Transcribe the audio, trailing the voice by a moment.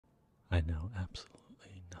I know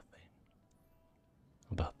absolutely nothing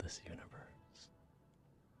about this universe,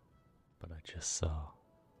 but I just saw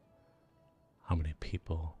how many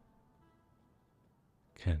people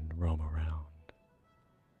can roam around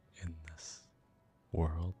in this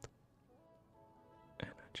world, and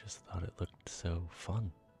I just thought it looked so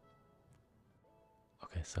fun.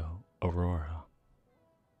 Okay, so Aurora,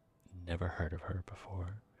 never heard of her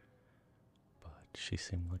before, but she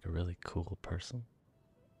seemed like a really cool person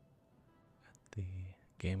at the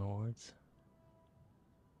Game Awards.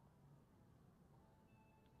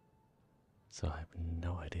 So I have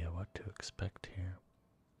no idea what to expect here.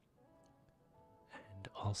 And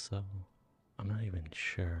also, I'm not even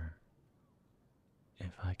sure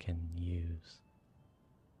if I can use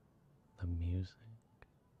the music.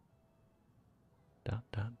 Dot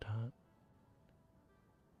dot dot.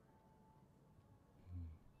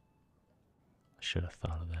 I should have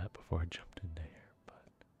thought of that before I jumped into here,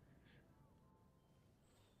 but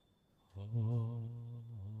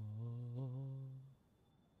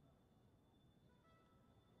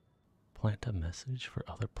plant a message for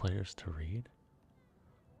other players to read?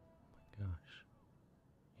 Oh my gosh.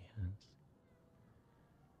 Yes.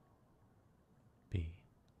 Be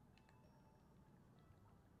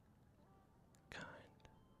kind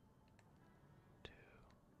to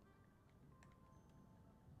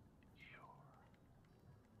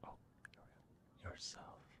oh,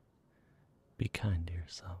 yourself. Be kind to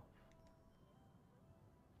yourself.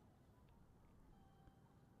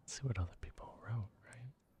 Let's see what other people wrote,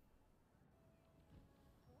 right?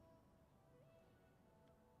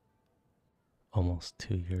 Almost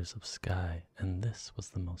 2 years of sky, and this was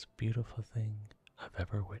the most beautiful thing I've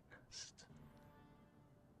ever witnessed.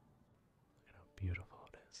 Look at how beautiful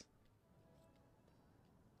it is.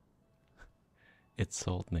 It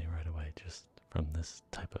sold me right away just from this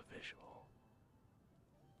type of visual.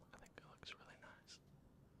 I think it looks really nice.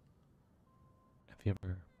 Have you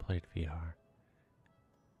ever played VR?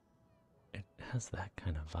 It has that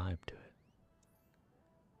kind of vibe to it.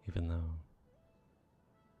 Even though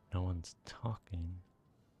no one's talking,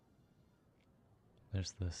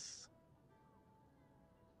 there's this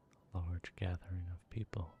large gathering of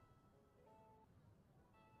people,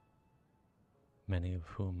 many of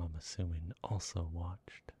whom I'm assuming also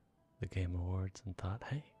watched the Game Awards and thought,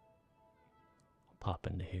 hey, I'll pop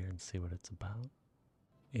into here and see what it's about.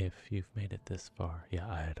 If you've made it this far, yeah,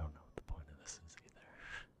 I don't know what the point of this is either.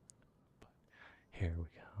 But here we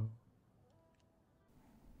go.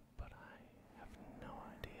 But I have no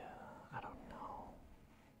idea. I don't know.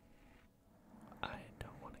 I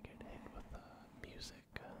don't want to get hit with the music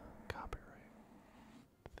copyright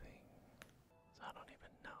thing. So I don't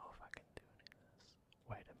even know if I can do any of this.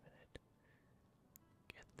 Wait a minute.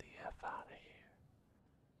 Get the F out of here.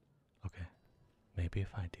 Okay, maybe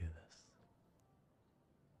if I do this,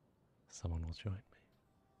 someone will join me.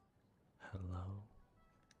 Hello.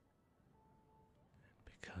 And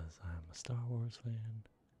because I'm a Star Wars fan,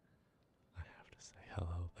 I have to say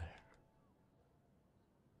hello there.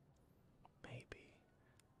 Maybe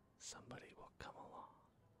somebody will come along.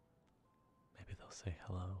 Maybe they'll say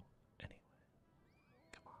hello anyway.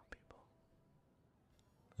 Come on, people.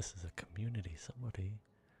 This is a community. Somebody.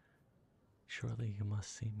 Surely you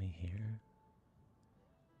must see me here.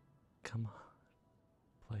 Come on.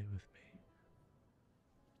 Play with me.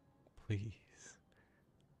 Please.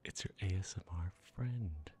 It's your ASMR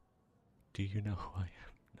friend. Do you know who I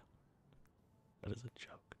am? No. That is a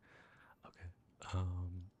joke. Okay.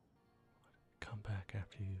 Come back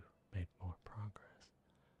after you made more progress.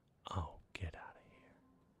 Oh, get out of here.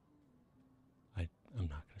 I'm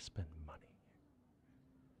not gonna spend money here.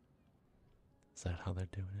 Is that how they're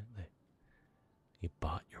doing it? You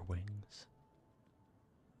bought your wings?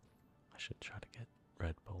 I should try to get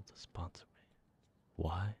Red Bull to sponsor me.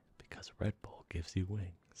 Why? Because Red Bull gives you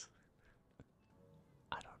wings.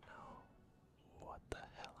 I don't know what the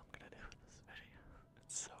hell I'm gonna do with this video.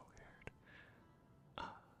 It's so weird.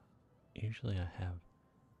 Usually I have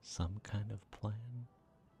some kind of plan.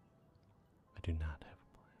 I do not have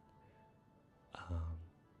a plan.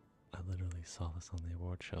 I literally saw this on the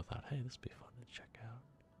award show, thought, hey, this would be fun to check out.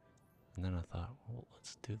 And then I thought, well,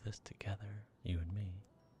 let's do this together, you and me.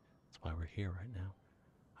 That's why we're here right now.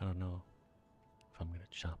 I don't know if I'm going to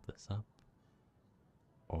chop this up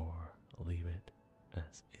or leave it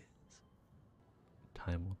as is.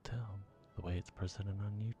 Time will tell. The way it's presented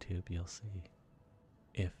on YouTube, you'll see.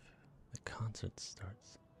 If the concert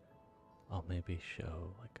starts, I'll maybe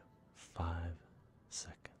show like 5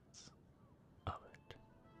 seconds of it.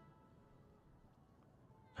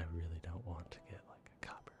 I really don't want to get like a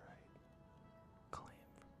copyright claim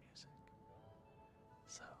for music.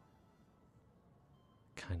 So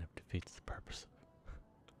defeats the purpose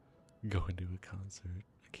of going to a concert.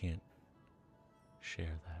 I can't share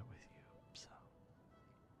that with you, so.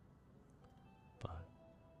 But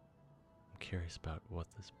I'm curious about what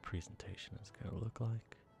this presentation is going to look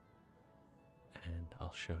like, and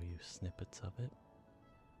I'll show you snippets of it.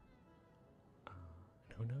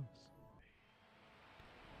 And who knows?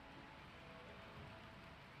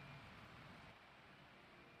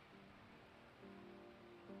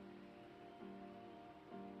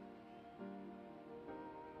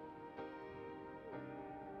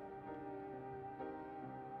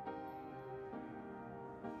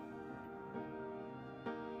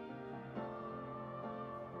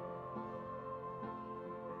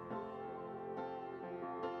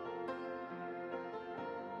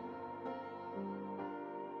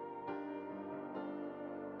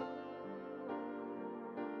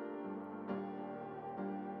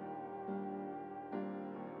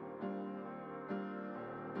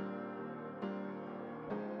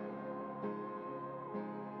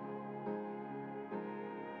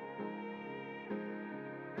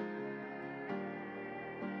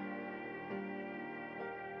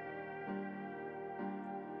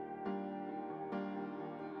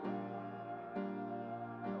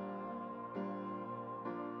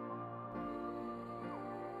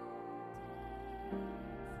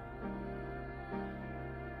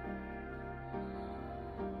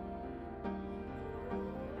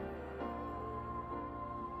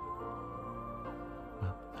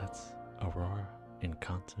 Well, that's Aurora in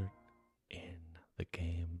concert in the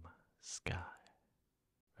game Sky.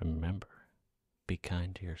 Remember, be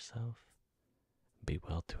kind to yourself, be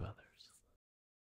well to others.